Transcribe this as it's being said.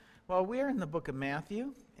Well, we're in the book of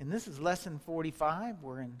Matthew, and this is lesson 45.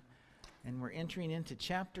 We're entering into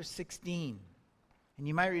chapter 16. And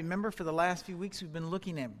you might remember for the last few weeks we've been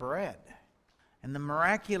looking at bread and the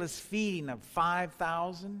miraculous feeding of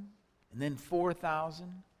 5,000 and then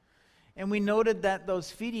 4,000. And we noted that those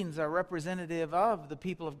feedings are representative of the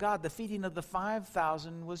people of God. The feeding of the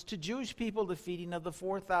 5,000 was to Jewish people, the feeding of the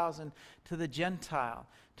 4,000 to the Gentile,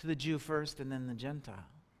 to the Jew first and then the Gentile.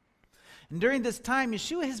 And during this time,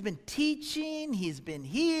 Yeshua has been teaching, he's been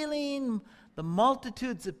healing the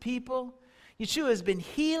multitudes of people. Yeshua has been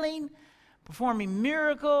healing, performing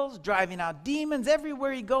miracles, driving out demons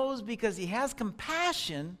everywhere he goes because he has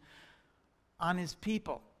compassion on his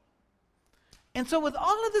people. And so with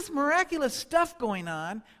all of this miraculous stuff going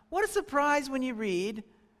on, what a surprise when you read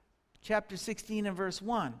chapter 16 and verse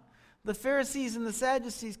 1. The Pharisees and the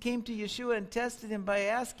Sadducees came to Yeshua and tested him by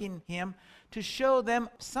asking him to show them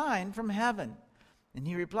a sign from heaven. And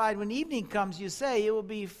he replied, when evening comes, you say, it will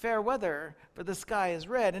be fair weather, for the sky is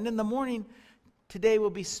red. And in the morning, today will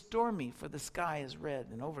be stormy, for the sky is red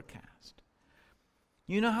and overcast.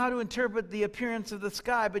 You know how to interpret the appearance of the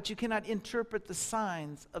sky, but you cannot interpret the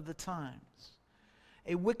signs of the times.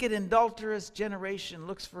 A wicked and adulterous generation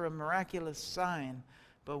looks for a miraculous sign,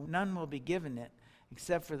 but none will be given it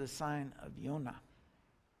except for the sign of Jonah.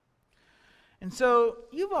 And so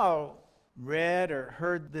you've all read or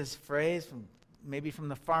heard this phrase maybe from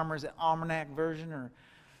the Farmer's Almanac version or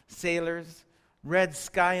sailors. Red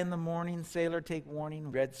sky in the morning, sailor take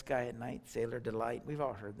warning. Red sky at night, sailor delight. We've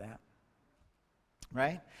all heard that,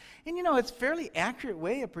 right? And you know, it's a fairly accurate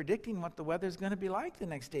way of predicting what the weather's going to be like the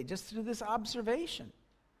next day, just through this observation.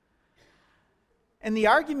 And the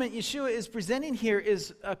argument Yeshua is presenting here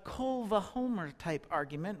is a Kol Vachomer type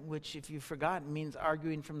argument, which, if you've forgotten, means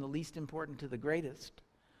arguing from the least important to the greatest.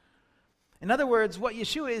 In other words, what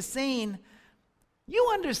Yeshua is saying, you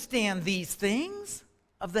understand these things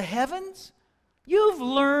of the heavens. You've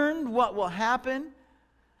learned what will happen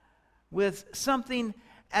with something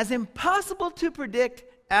as impossible to predict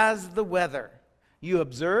as the weather. You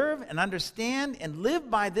observe and understand and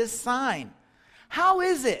live by this sign. How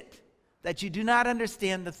is it that you do not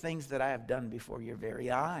understand the things that I have done before your very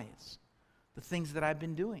eyes? The things that I've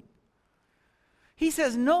been doing. He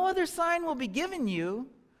says, no other sign will be given you.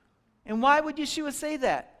 And why would Yeshua say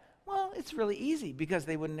that? Well, it's really easy, because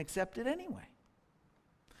they wouldn't accept it anyway.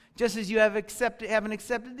 Just as you haven't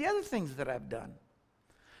accepted the other things that I've done.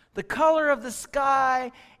 The color of the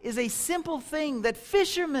sky is a simple thing that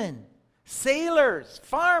fishermen, sailors,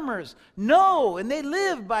 farmers know, and they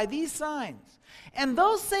live by these signs. And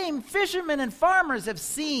those same fishermen and farmers have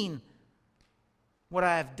seen what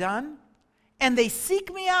I have done, and they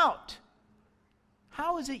seek me out.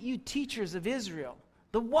 How is it you teachers of Israel,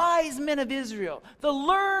 the wise men of Israel, the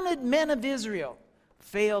learned men of Israel,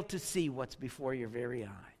 fail to see what's before your very eyes?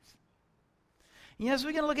 Yes,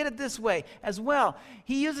 we can look at it this way as well.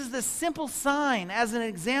 He uses this simple sign as an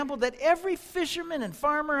example that every fisherman and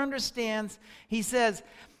farmer understands. He says,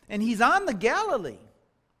 and he's on the Galilee,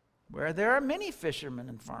 where there are many fishermen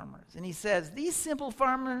and farmers. And he says, these simple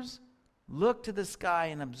farmers look to the sky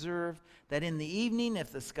and observe that in the evening,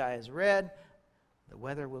 if the sky is red, the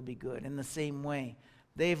weather will be good. In the same way,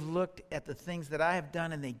 they've looked at the things that I have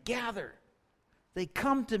done, and they gather. They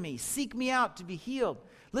come to me, seek me out to be healed.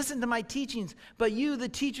 Listen to my teachings. But you, the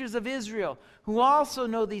teachers of Israel, who also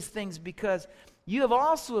know these things, because you have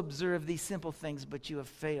also observed these simple things, but you have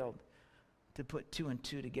failed to put two and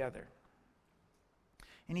two together.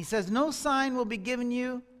 And he says, no sign will be given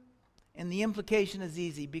you, and the implication is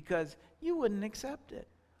easy, because you wouldn't accept it.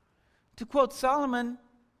 To quote Solomon,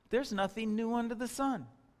 there's nothing new under the sun.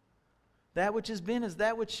 That which has been is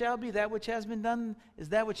that which shall be. That which has been done is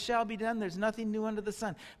that which shall be done. There's nothing new under the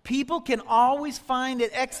sun. People can always find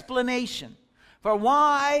an explanation for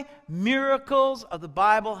why miracles of the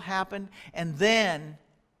Bible happened, and then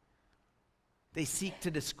they seek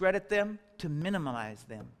to discredit them, to minimize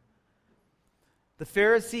them. The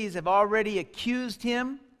Pharisees have already accused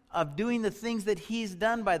him of doing the things that he's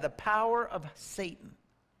done by the power of Satan,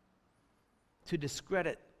 to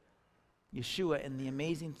discredit Yeshua and the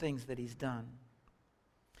amazing things that he's done.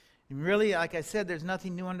 And really, like I said, there's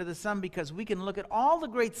nothing new under the sun, because we can look at all the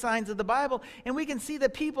great signs of the Bible and we can see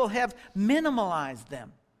that people have minimalized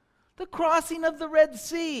them. The crossing of the Red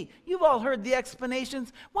Sea. You've all heard the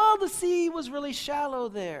explanations. Well, the sea was really shallow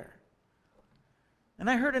there. And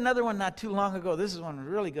I heard another one not too long ago. This is one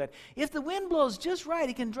really good. If the wind blows just right,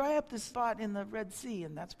 it can dry up this spot in the Red Sea,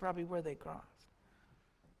 and that's probably where they crossed.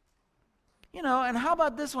 You know, and how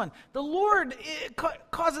about this one? The Lord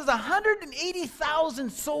causes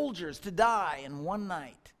 180,000 soldiers to die in one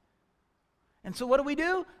night. And so what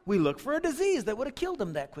do? We look for a disease that would have killed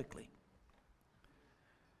him that quickly.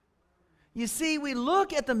 You see, we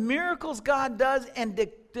look at the miracles God does and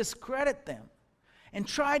discredit them and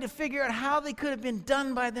try to figure out how they could have been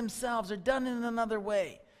done by themselves or done in another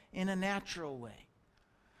way, in a natural way.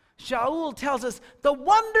 Shaul tells us the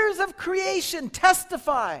wonders of creation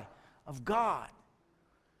testify of God.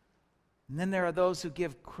 And then there are those who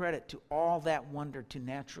give credit to all that wonder to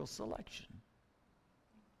natural selection.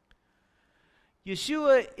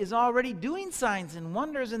 Yeshua is already doing signs and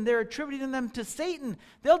wonders, and they're attributing them to Satan.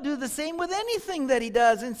 They'll do the same with anything that he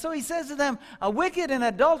does. And so he says to them, a wicked and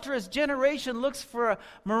adulterous generation looks for a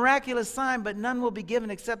miraculous sign, but none will be given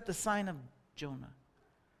except the sign of Jonah.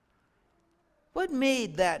 What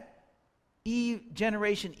made that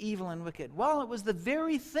generation evil and wicked? Well, it was the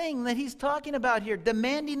very thing that he's talking about here,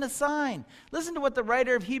 demanding a sign. Listen to what the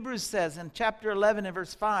writer of Hebrews says in chapter 11 and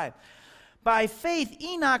verse 5. By faith,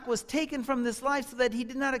 Enoch was taken from this life so that he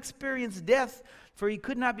did not experience death, for he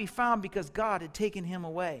could not be found because God had taken him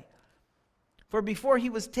away. For before he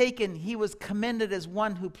was taken, he was commended as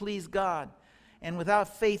one who pleased God. And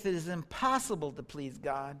without faith, it is impossible to please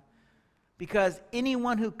God, because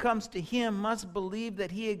anyone who comes to him must believe that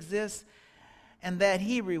he exists and that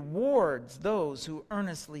he rewards those who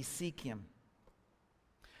earnestly seek him.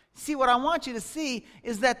 See, what I want you to see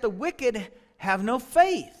is that the wicked have no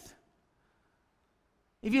faith.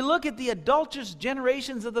 If you look at the adulterous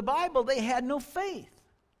generations of the Bible, they had no faith.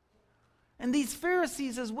 And these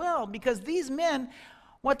Pharisees as well, because these men,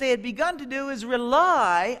 what they had begun to do is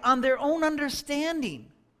rely on their own understanding.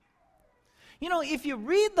 You know, if you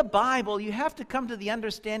read the Bible, you have to come to the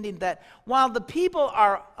understanding that while the people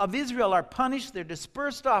of Israel are punished, they're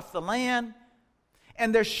dispersed off the land,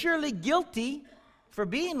 and they're surely guilty for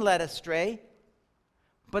being led astray.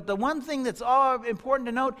 But the one thing that's all important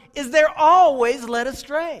to note is they're always led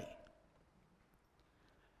astray.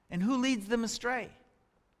 And who leads them astray?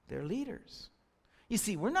 Their leaders. You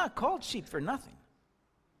see, we're not called sheep for nothing.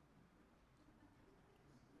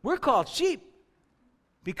 We're called sheep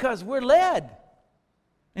because we're led.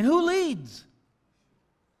 And who leads?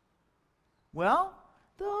 Well,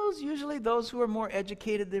 usually those who are more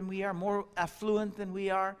educated than we are, more affluent than we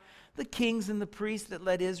are, the kings and the priests that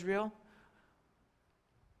led Israel.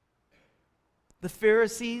 The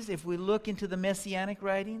Pharisees, if we look into the Messianic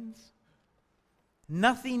writings,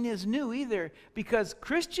 nothing is new either, because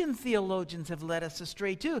Christian theologians have led us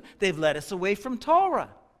astray too. They've led us away from Torah.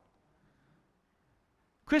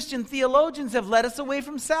 Christian theologians have led us away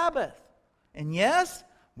from Sabbath. And yes,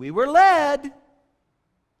 we were led,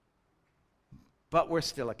 but we're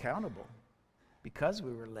still accountable because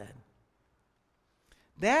we were led.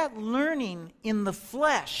 That learning in the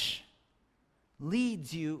flesh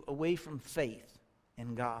leads you away from faith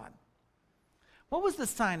in God. What was the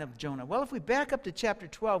sign of Jonah? Well, if we back up to chapter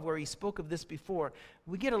 12 where he spoke of this before,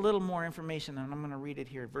 we get a little more information, and I'm going to read it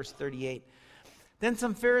here, verse 38. Then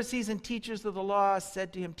some Pharisees and teachers of the law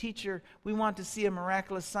said to him, "Teacher, we want to see a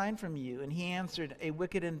miraculous sign from you." And he answered, "A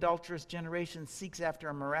wicked and adulterous generation seeks after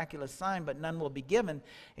a miraculous sign, but none will be given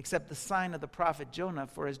except the sign of the prophet Jonah.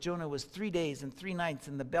 For as Jonah was 3 days and 3 nights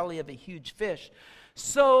in the belly of a huge fish,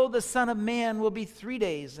 so the Son of Man will be 3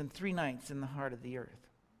 days and 3 nights in the heart of the earth."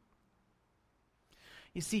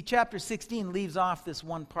 You see, chapter 16 leaves off this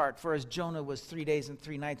one part. For as Jonah was 3 days and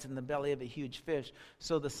 3 nights in the belly of a huge fish,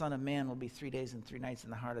 so the Son of Man will be 3 days and 3 nights in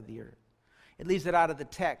the heart of the earth. It leaves it out of the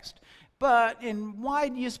text. And why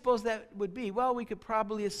do you suppose that would be? Well, we could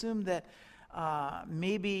probably assume that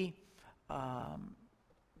maybe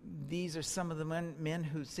these are some of the men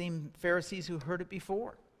who seem Pharisees who heard it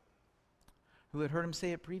before, who had heard him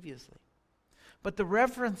say it previously. But the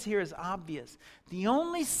reference here is obvious. The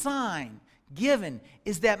only sign given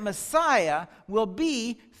is that Messiah will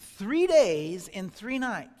be 3 days and 3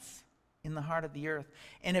 nights in the heart of the earth.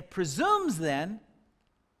 And it presumes then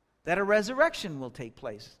that a resurrection will take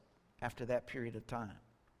place after that period of time.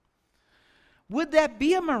 Would that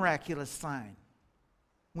be a miraculous sign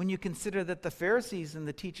when you consider that the Pharisees and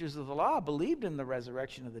the teachers of the law believed in the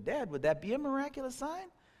resurrection of the dead? Would that be a miraculous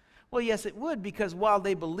sign? Well, yes, it would, because while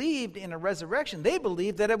they believed in a resurrection, they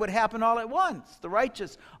believed that it would happen all at once, the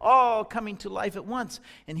righteous all coming to life at once.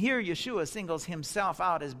 And here Yeshua singles himself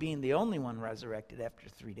out as being the only one resurrected after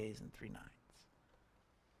 3 days and 3 nights.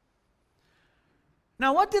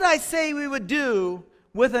 Now, what did I say we would do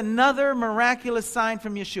with another miraculous sign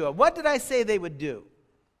from Yeshua? What did I say they would do?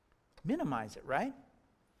 Minimize it, right?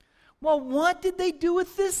 Well, what did they do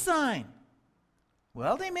with this sign?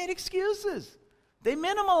 Well, they made excuses. They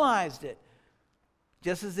minimalized it.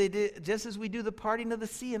 just as we do the parting of the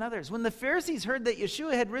sea and others. When the Pharisees heard that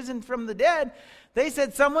Yeshua had risen from the dead, they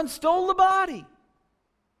said, someone stole the body.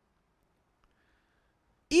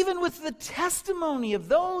 Even with the testimony of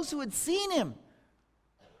those who had seen him,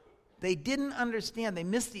 they didn't understand. They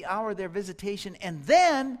missed the hour of their visitation, and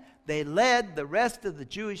then they led the rest of the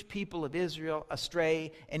Jewish people of Israel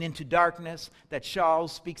astray and into darkness that Shaul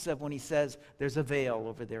speaks of when he says there's a veil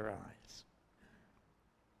over their eyes.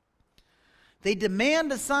 They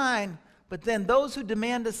demand a sign, but then those who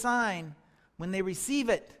demand a sign, when they receive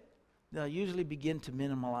it, they'll usually begin to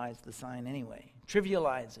minimalize the sign anyway,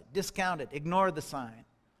 trivialize it, discount it, ignore the sign.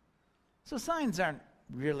 So signs aren't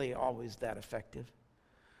really always that effective.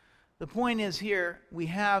 The point is here, we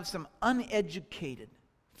have some uneducated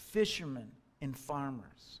fishermen and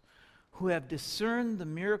farmers who have discerned the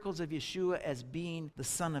miracles of Yeshua as being the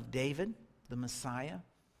Son of David, the Messiah.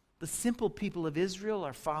 The simple people of Israel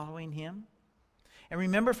are following him. And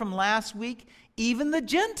remember from last week, even the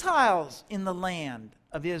Gentiles in the land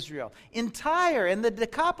of Israel, in Tyre and the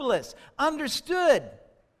Decapolis, understood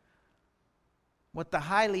what the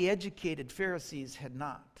highly educated Pharisees had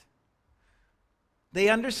not. They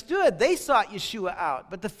understood. They sought Yeshua out.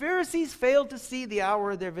 But the Pharisees failed to see the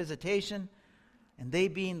hour of their visitation, and they,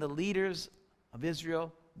 being the leaders of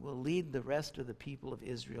Israel, will lead the rest of the people of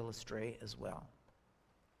Israel astray as well.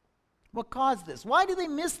 What caused this? Why do they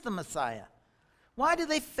miss the Messiah? Why do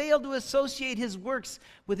they fail to associate his works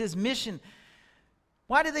with his mission?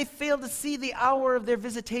 Why do they fail to see the hour of their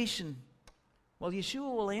visitation? Well,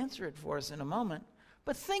 Yeshua will answer it for us in a moment.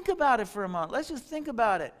 But think about it for a moment. Let's just think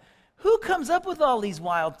about it. Who comes up with all these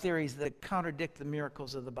wild theories that contradict the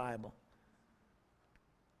miracles of the Bible?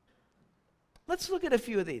 Let's look at a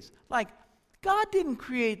few of these. Like, God didn't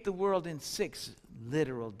create the world in 6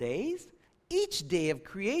 literal days. Each day of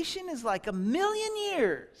creation is like 1,000,000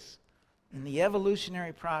 years in the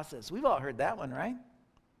evolutionary process. We've all heard that one, right?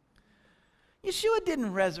 Yeshua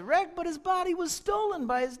didn't resurrect, but his body was stolen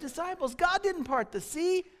by his disciples. God didn't part the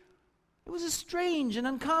sea. It was a strange and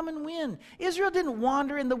uncommon wind. Israel didn't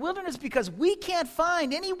wander in the wilderness because we can't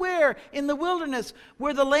find anywhere in the wilderness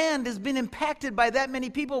where the land has been impacted by that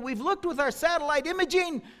many people. We've looked with our satellite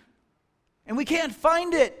imaging and we can't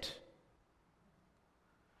find it.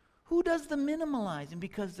 Who does the minimalizing?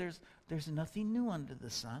 Because there's nothing new under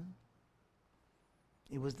the sun.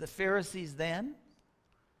 It was the Pharisees then.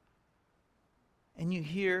 And you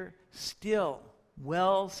hear still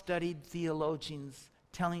well-studied theologians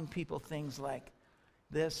telling people things like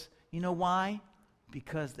this. You know why?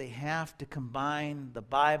 Because they have to combine the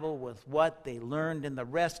Bible with what they learned in the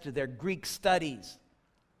rest of their Greek studies.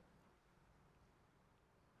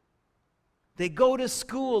 They go to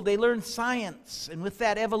school, they learn science, and with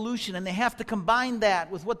that evolution, and they have to combine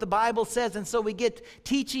that with what the Bible says, and so we get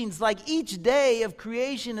teachings like each day of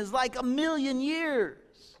creation is like 1,000,000 years.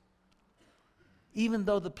 Even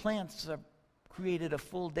though the plants are created a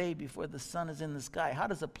full day before the sun is in the sky. How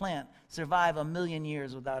does a plant survive 1,000,000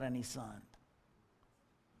 years without any sun?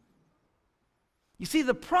 You see,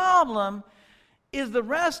 the problem is the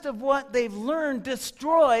rest of what they've learned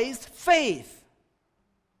destroys faith.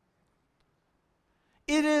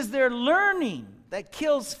 It is their learning that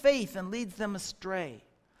kills faith and leads them astray.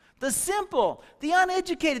 The simple, the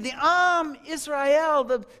uneducated, the Am Israel,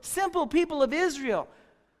 the simple people of Israel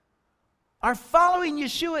are following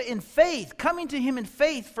Yeshua in faith, coming to him in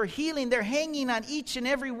faith for healing. They're hanging on each and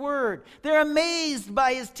every word. They're amazed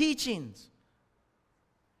by his teachings.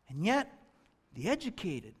 And yet, the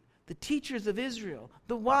educated, the teachers of Israel,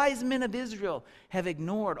 the wise men of Israel have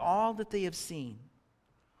ignored all that they have seen,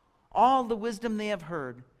 all the wisdom they have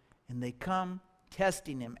heard, and they come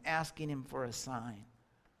testing him, asking him for a sign.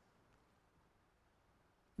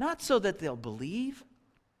 Not so that they'll believe,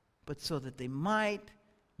 but so that they might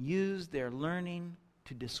use their learning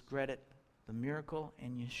to discredit the miracle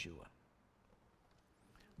in Yeshua.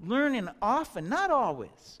 Learning often, not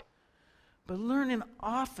always, but learning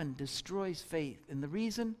often destroys faith. And the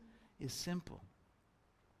reason is simple.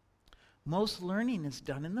 Most learning is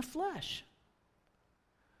done in the flesh.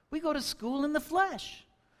 We go to school in the flesh.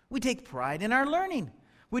 We take pride in our learning.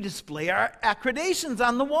 We display our accreditations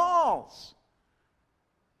on the walls.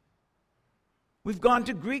 We've gone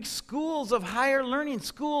to Greek schools of higher learning,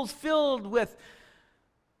 schools filled with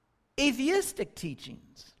atheistic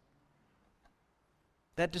teachings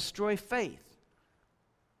that destroy faith.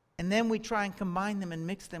 And then we try and combine them and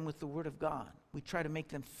mix them with the Word of God. We try to make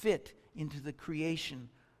them fit into the creation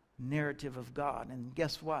narrative of God. And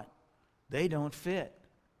guess what? They don't fit.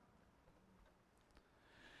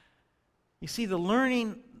 You see, the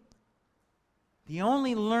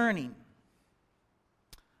only learning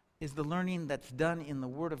is the learning that's done in the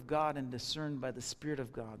Word of God and discerned by the Spirit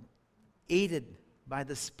of God, aided by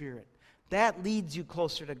the Spirit. That leads you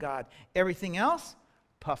closer to God. Everything else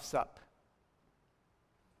puffs up.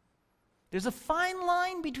 There's a fine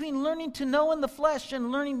line between learning to know in the flesh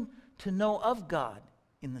and learning to know of God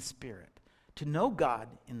in the Spirit, to know God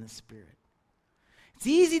in the Spirit. It's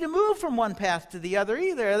easy to move from one path to the other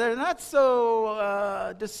either. They're not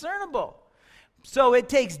so discernible. So it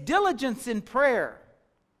takes diligence in prayer.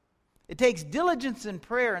 It takes diligence in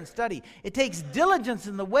prayer and study. It takes diligence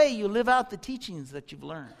in the way you live out the teachings that you've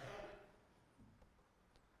learned.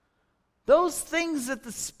 Those things that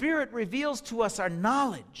the Spirit reveals to us are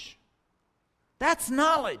knowledge. That's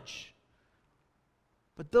knowledge.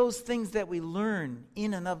 But those things that we learn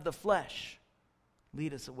in and of the flesh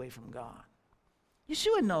lead us away from God.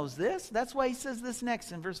 Yeshua knows this. That's why he says this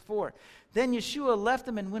next in verse 4. Then Yeshua left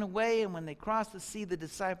them and went away, and when they crossed the sea, the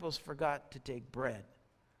disciples forgot to take bread.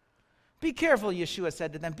 Be careful, Yeshua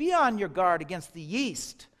said to them. Be on your guard against the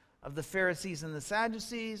yeast of the Pharisees and the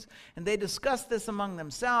Sadducees. And they discussed this among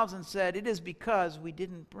themselves and said, it is because we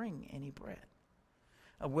didn't bring any bread.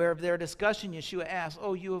 Aware of their discussion, Yeshua asked,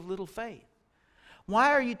 oh, you of little faith,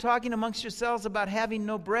 why are you talking amongst yourselves about having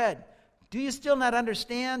no bread? Do you still not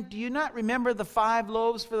understand? Do you not remember the 5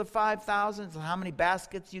 loaves for the 5,000 and how many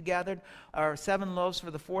baskets you gathered? Or 7 loaves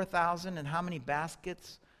for the 4,000 and how many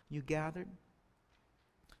baskets you gathered?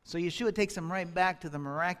 So Yeshua takes them right back to the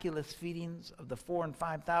miraculous feedings of the 4,000 and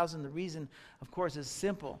 5,000. The reason, of course, is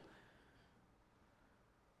simple.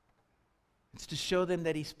 It's to show them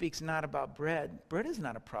that he speaks not about bread. Bread is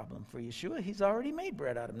not a problem for Yeshua. He's already made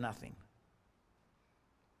bread out of nothing.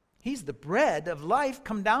 He's the bread of life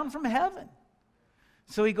come down from heaven.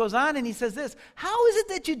 So he goes on and he says this, how is it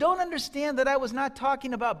that you don't understand that I was not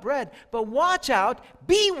talking about bread? But watch out,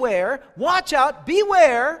 beware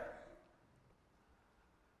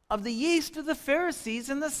of the yeast of the Pharisees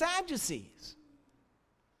and the Sadducees.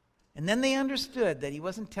 And then they understood that he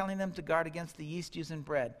wasn't telling them to guard against the yeast used in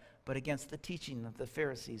bread, but against the teaching of the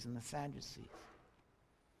Pharisees and the Sadducees.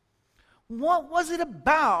 What was it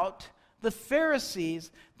about the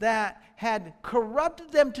Pharisees that had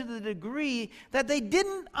corrupted them to the degree that they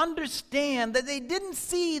didn't understand, that they didn't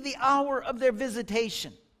see the hour of their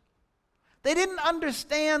visitation? They didn't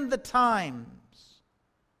understand the times.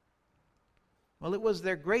 Well, it was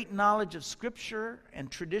their great knowledge of Scripture and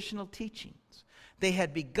traditional teachings. They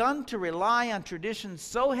had begun to rely on traditions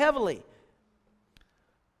so heavily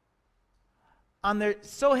on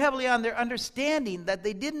their understanding that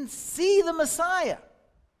they didn't see the Messiah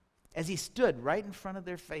as he stood right in front of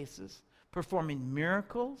their faces, performing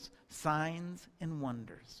miracles, signs, and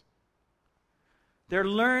wonders. Their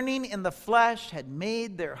learning in the flesh had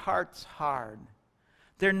made their hearts hard.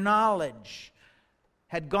 Their knowledge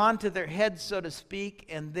had gone to their head, so to speak,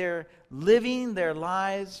 and they're living their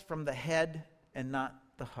lives from the head and not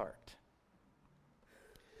the heart.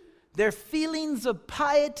 Their feelings of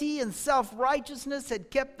piety and self-righteousness had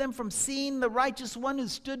kept them from seeing the righteous one who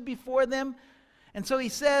stood before them. And so he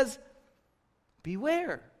says,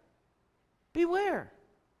 beware. Beware.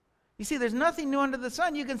 You see, there's nothing new under the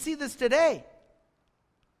sun. You can see this today.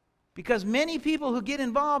 Because many people who get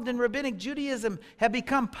involved in rabbinic Judaism have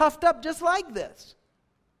become puffed up just like this.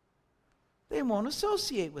 They won't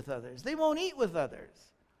associate with others. They won't eat with others.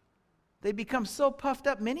 They become so puffed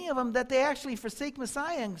up, many of them, that they actually forsake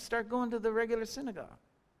Messiah and start going to the regular synagogue.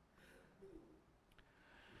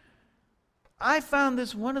 I found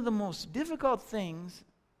this one of the most difficult things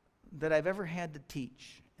that I've ever had to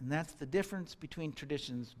teach, and that's the difference between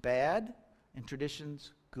traditions bad and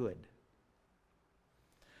traditions good.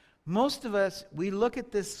 Most of us, we look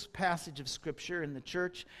at this passage of Scripture in the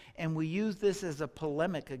church, and we use this as a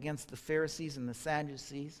polemic against the Pharisees and the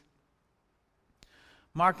Sadducees.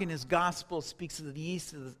 Mark in his gospel speaks of the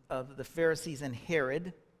yeast of the Pharisees and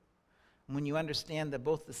Herod. When you understand that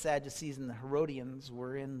both the Sadducees and the Herodians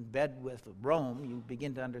were in bed with Rome, you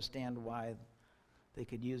begin to understand why they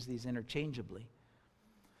could use these interchangeably.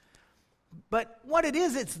 But what it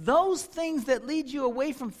is, it's those things that lead you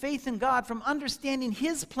away from faith in God, from understanding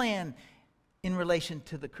His plan in relation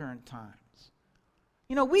to the current times.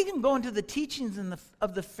 You know, we can go into the teachings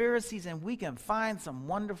of the Pharisees and we can find some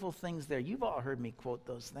wonderful things there. You've all heard me quote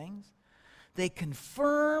those things. They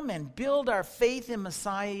confirm and build our faith in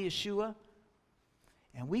Messiah Yeshua.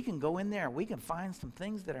 And we can go in there and we can find some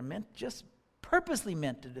things that are just purposely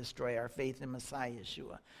meant to destroy our faith in Messiah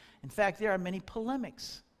Yeshua. In fact, there are many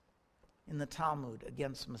polemics in the Talmud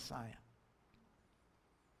against Messiah.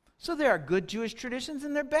 So there are good Jewish traditions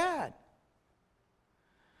and they're bad.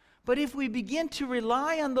 But if we begin to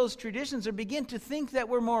rely on those traditions or begin to think that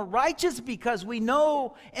we're more righteous because we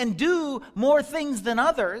know and do more things than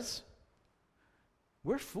others,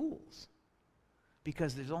 we're fools.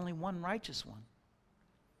 Because there's only one righteous one.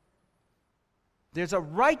 There's a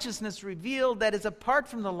righteousness revealed that is apart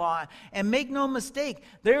from the law. And make no mistake,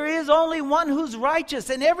 there is only one who's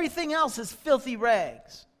righteous, and everything else is filthy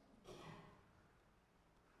rags.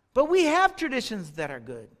 But we have traditions that are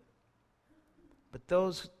good. But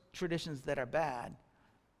those traditions that are bad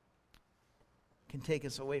can take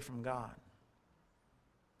us away from God.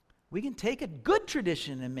 We can take a good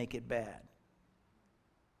tradition and make it bad.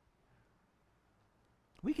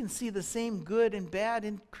 We can see the same good and bad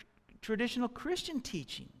in traditional Christian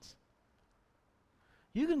teachings.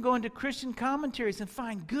 You can go into Christian commentaries and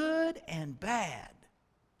find good and bad.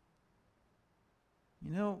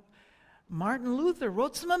 You know, Martin Luther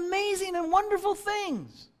wrote some amazing and wonderful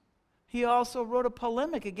things. He also wrote a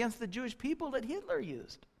polemic against the Jewish people that Hitler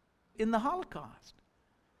used in the Holocaust.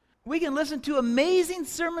 We can listen to amazing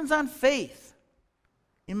sermons on faith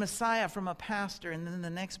in Messiah from a pastor, and then in the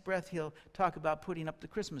next breath he'll talk about putting up the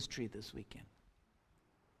Christmas tree this weekend.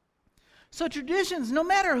 So traditions, no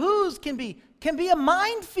matter whose, can be a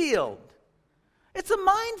minefield. It's a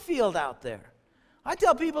minefield out there. I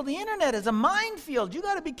tell people the internet is a minefield. You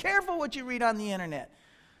got to be careful what you read on the internet.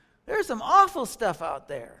 There's some awful stuff out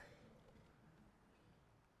there.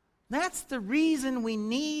 That's the reason we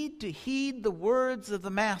need to heed the words of the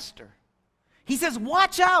Master. He says,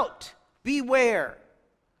 watch out, beware.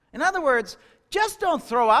 In other words, just don't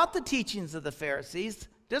throw out the teachings of the Pharisees.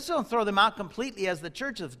 Just don't throw them out completely as the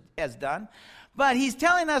church has done. But he's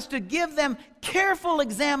telling us to give them careful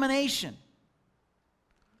examination.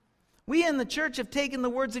 We in the church have taken the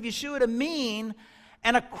words of Yeshua to mean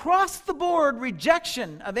an across-the-board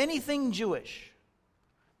rejection of anything Jewish.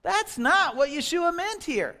 That's not what Yeshua meant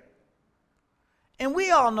here. And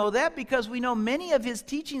we all know that because we know many of his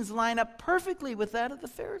teachings line up perfectly with that of the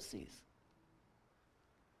Pharisees.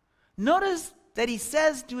 Notice that he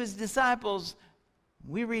says to his disciples,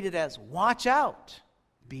 we read it as, watch out,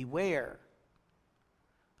 beware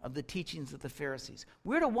of the teachings of the Pharisees.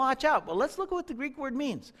 We're to watch out. Well, let's look at what the Greek word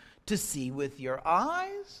means. To see with your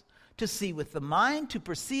eyes, to see with the mind, to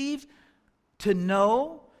perceive, to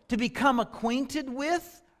know, to become acquainted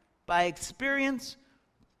with by experience,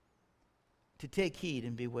 to take heed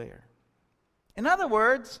and beware. In other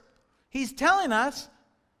words, he's telling us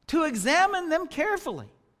to examine them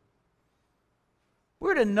carefully.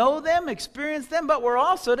 We're to know them, experience them, but we're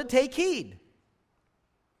also to take heed.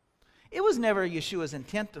 It was never Yeshua's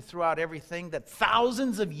intent to throw out everything that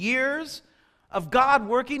thousands of years of God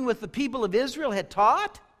working with the people of Israel had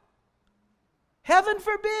taught. Heaven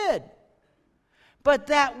forbid. But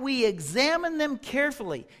that we examine them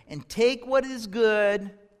carefully and take what is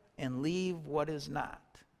good and leave what is not,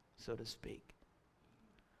 so to speak.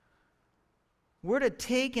 We're to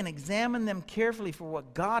take and examine them carefully for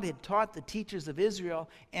what God had taught the teachers of Israel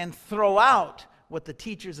and throw out what the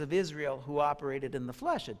teachers of Israel who operated in the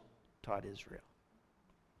flesh had taught Israel.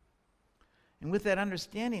 And with that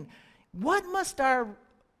understanding, what must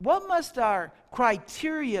our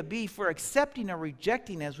criteria be for accepting or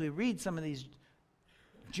rejecting as we read some of these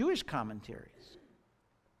Jewish commentaries?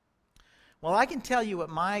 Well, I can tell you what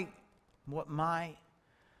my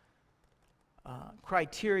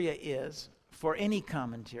criteria is for any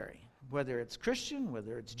commentary, whether it's Christian,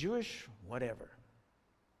 whether it's Jewish, whatever.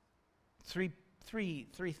 Three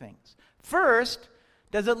things. First,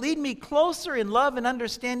 does it lead me closer in love and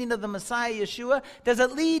understanding of the Messiah Yeshua? Does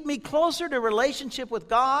it lead me closer to relationship with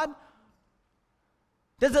God?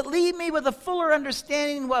 Does it lead me with a fuller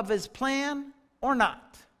understanding of his plan or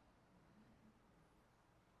not?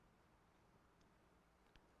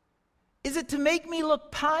 Is it to make me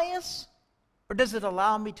look pious, or does it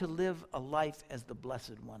allow me to live a life as the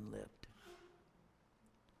Blessed One lived?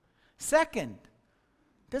 Second,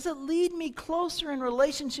 does it lead me closer in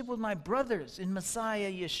relationship with my brothers in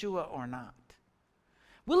Messiah Yeshua or not?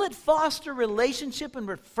 Will it foster relationship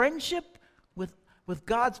and friendship with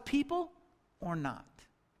God's people or not?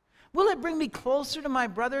 Will it bring me closer to my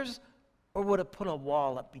brothers, or would it put a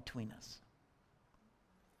wall up between us?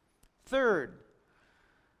 Third,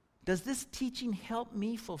 does this teaching help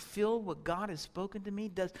me fulfill what God has spoken to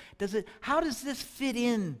me? How does this fit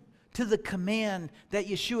in to the command that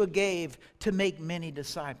Yeshua gave to make many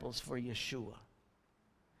disciples for Yeshua?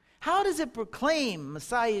 How does it proclaim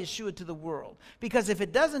Messiah Yeshua to the world? Because if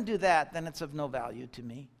it doesn't do that, then it's of no value to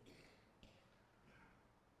me.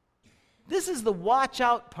 This is the watch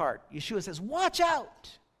out part. Yeshua says, watch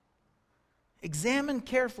out. Examine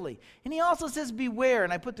carefully. And he also says beware,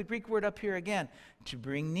 and I put the Greek word up here again, to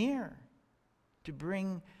bring near,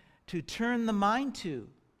 to turn the mind to,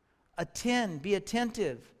 attend, be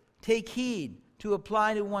attentive, take heed, to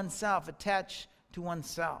apply to oneself, attach to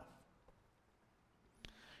oneself.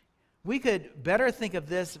 We could better think of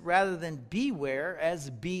this rather than beware as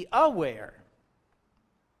be aware.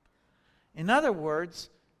 In other words,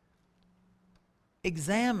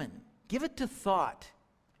 examine, give it to thought.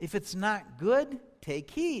 If it's not good, take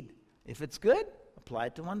heed. If it's good, apply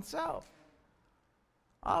it to oneself.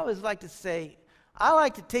 I always like to say, I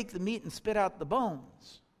like to take the meat and spit out the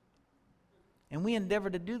bones. And we endeavor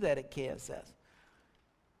to do that at KSS.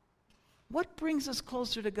 What brings us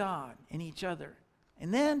closer to God and each other?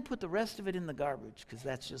 And then put the rest of it in the garbage, because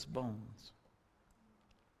that's just bones.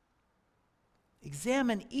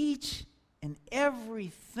 Examine each and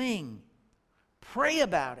everything. Pray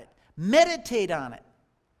about it. Meditate on it.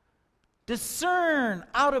 Discern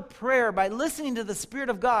out of prayer by listening to the Spirit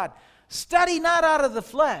of God. Study not out of the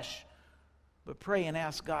flesh, but pray and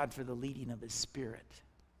ask God for the leading of His Spirit.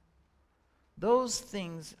 Those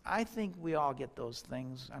things, I think we all get those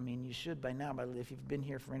things. I mean, you should by now, but if you've been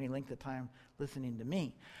here for any length of time listening to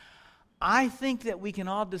me. I think that we can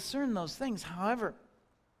all discern those things. However,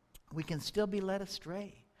 we can still be led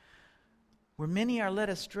astray. Where many are led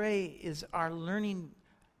astray is our learning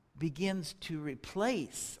begins to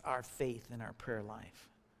replace our faith in our prayer life.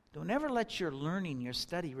 Don't ever let your learning, your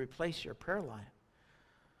study, replace your prayer life.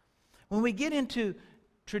 When we get into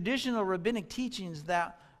traditional rabbinic teachings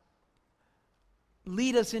that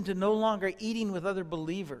lead us into no longer eating with other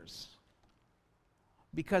believers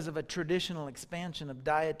because of a traditional expansion of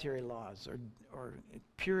dietary laws or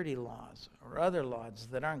purity laws or other laws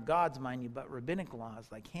that aren't God's, mind you, but rabbinic laws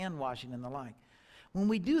like hand washing and the like. When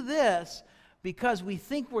we do this, because we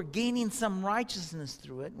think we're gaining some righteousness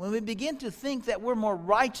through it, when we begin to think that we're more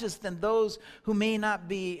righteous than those who may not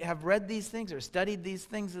have read these things or studied these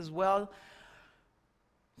things as well,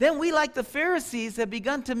 then we, like the Pharisees, have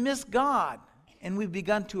begun to miss God. And we've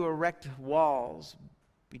begun to erect walls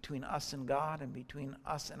between us and God and between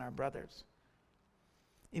us and our brothers.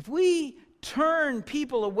 If we turn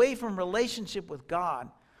people away from relationship with God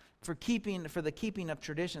for the keeping of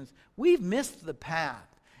traditions, we've missed the path.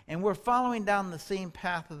 And we're following down the same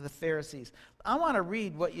path of the Pharisees. I want to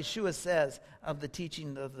read what Yeshua says of the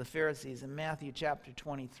teaching of the Pharisees in Matthew chapter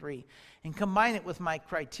 23 and combine it with my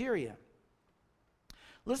criteria.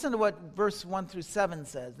 Listen to what verse 1 through 7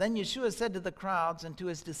 says. Then Yeshua said to the crowds and to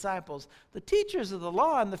his disciples, the teachers of the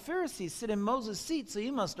law and the Pharisees sit in Moses' seat, so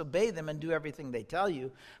you must obey them and do everything they tell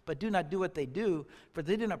you. But do not do what they do, for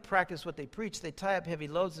they do not practice what they preach. They tie up heavy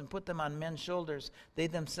loads and put them on men's shoulders. They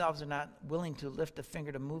themselves are not willing to lift a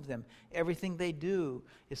finger to move them. Everything they do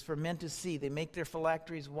is for men to see. They make their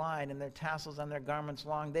phylacteries wide and their tassels on their garments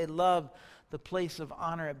long. They love the place of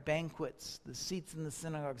honor at banquets, the seats in the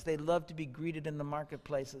synagogues. They love to be greeted in the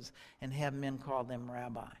marketplaces and have men call them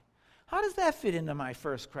rabbi. How does that fit into my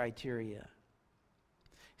first criteria?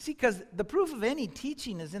 See, because the proof of any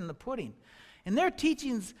teaching is in the pudding. And their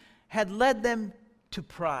teachings had led them to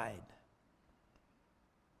pride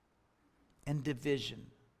and division.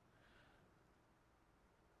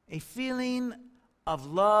 A feeling of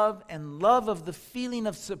love and love of the feeling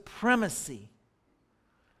of supremacy.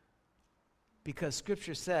 Because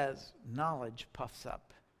Scripture says, knowledge puffs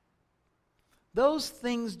up. Those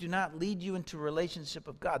things do not lead you into a relationship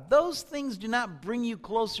with God. Those things do not bring you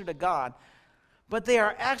closer to God. But they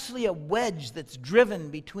are actually a wedge that's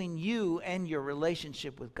driven between you and your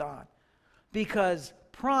relationship with God. Because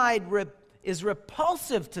pride is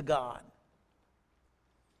repulsive to God.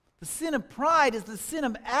 The sin of pride is the sin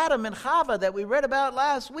of Adam and Chava that we read about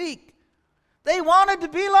last week. They wanted to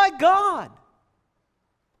be like God.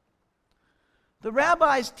 The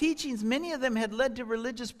rabbis' teachings, many of them had led to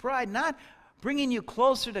religious pride, not bringing you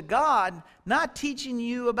closer to God, not teaching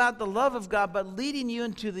you about the love of God, but leading you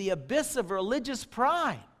into the abyss of religious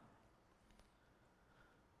pride.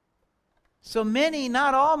 So many,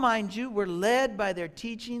 not all, mind you, were led by their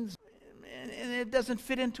teachings, and it doesn't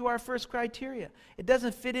fit into our first criteria. It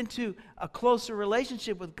doesn't fit into a closer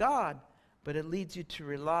relationship with God, but it leads you to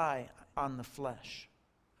rely on the flesh.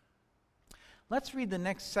 Let's read the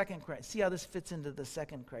next second criteria. See how this fits into the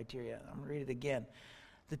second criteria. I'm going to read it again.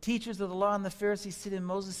 The teachers of the law and the Pharisees sit in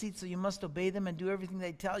Moses' seat, so you must obey them and do everything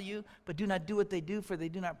they tell you, but do not do what they do, for they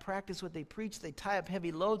do not practice what they preach. They tie up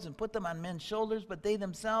heavy loads and put them on men's shoulders, but they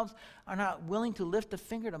themselves are not willing to lift a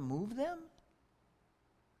finger to move them?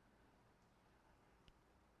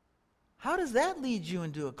 How does that lead you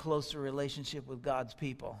into a closer relationship with God's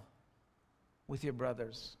people, with your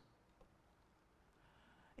brothers?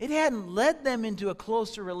 It hadn't led them into a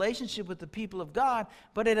closer relationship with the people of God,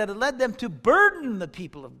 but it had led them to burden the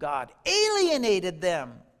people of God, alienated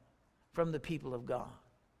them from the people of God,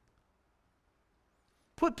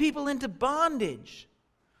 put people into bondage.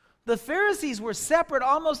 The Pharisees were separate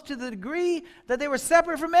almost to the degree that they were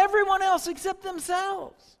separate from everyone else except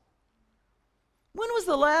themselves. When was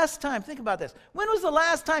the last time, think about this, when was the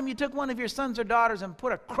last time you took one of your sons or daughters and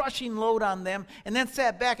put a crushing load on them and then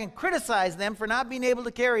sat back and criticized them for not being able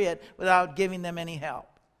to carry it without giving them any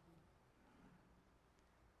help?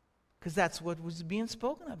 Because that's what was being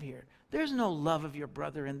spoken of here. There's no love of your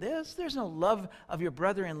brother in this. There's no love of your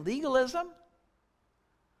brother in legalism.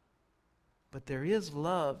 But there is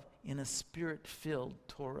love in a spirit-filled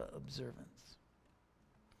Torah observance.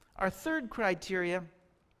 Our third criteria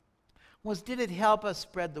was, did it help us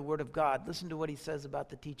spread the word of God? Listen to what he says about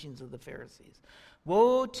the teachings of the Pharisees.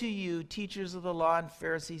 Woe to you, teachers of the law and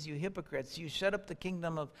Pharisees, you hypocrites! You shut up the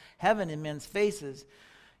kingdom of heaven in men's faces.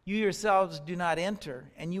 You yourselves do not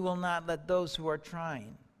enter, and you will not let those who are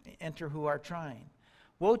trying enter who are trying.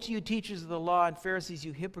 Woe to you, teachers of the law and Pharisees,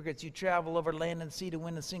 you hypocrites! You travel over land and sea to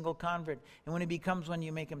win a single convert, and when he becomes one,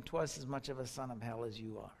 you make him twice as much of a son of hell as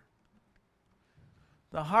you are.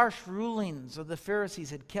 The harsh rulings of the Pharisees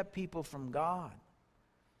had kept people from God.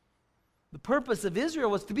 The purpose of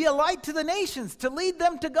Israel was to be a light to the nations, to lead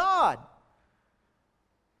them to God.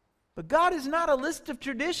 But God is not a list of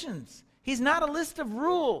traditions. He's not a list of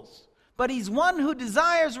rules. But he's one who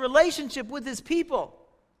desires relationship with his people.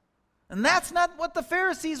 And that's not what the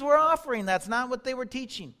Pharisees were offering. That's not what they were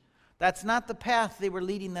teaching. That's not the path they were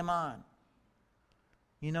leading them on.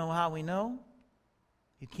 You know how we know?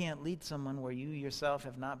 You can't lead someone where you yourself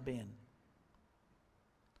have not been.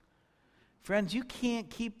 Friends, you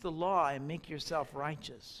can't keep the law and make yourself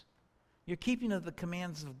righteous. Your keeping of the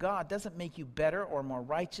commands of God doesn't make you better or more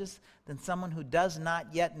righteous than someone who does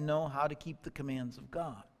not yet know how to keep the commands of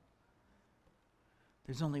God.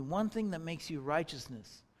 There's only one thing that makes you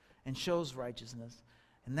righteousness and shows righteousness,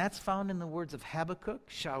 and that's found in the words of Habakkuk,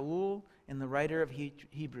 Shaul, and the writer of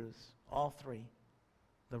Hebrews, all three.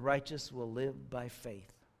 The righteous will live by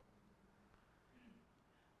faith.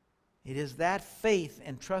 It is that faith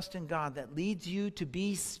and trust in God that leads you to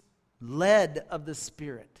be led of the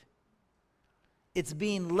Spirit. It's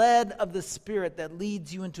being led of the Spirit that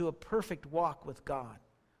leads you into a perfect walk with God.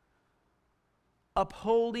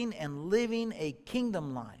 Upholding and living a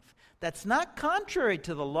kingdom life that's not contrary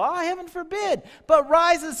to the law, heaven forbid, but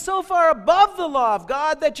rises so far above the law of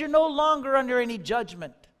God that you're no longer under any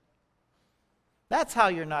judgment. That's how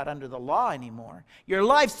you're not under the law anymore. Your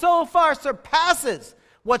life so far surpasses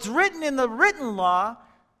what's written in the written law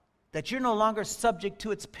that you're no longer subject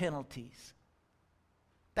to its penalties.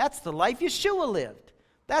 That's the life Yeshua lived.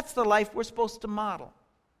 That's the life we're supposed to model.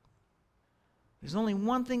 There's only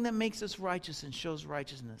one thing that makes us righteous and shows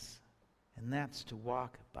righteousness, and that's to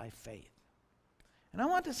walk by faith. And I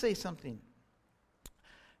want to say something.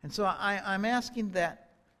 And so I'm asking that,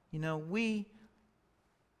 we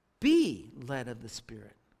be led of the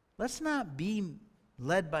Spirit. Let's not be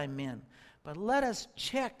led by men, but let us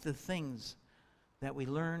check the things that we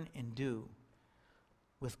learn and do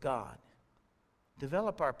with God.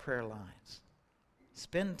 Develop our prayer lives.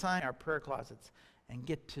 Spend time in our prayer closets and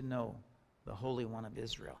get to know the Holy One of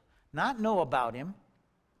Israel. Not know about him,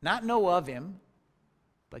 not know of him,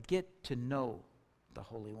 but get to know the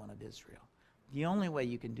Holy One of Israel. The only way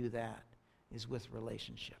you can do that is with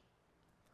relationship.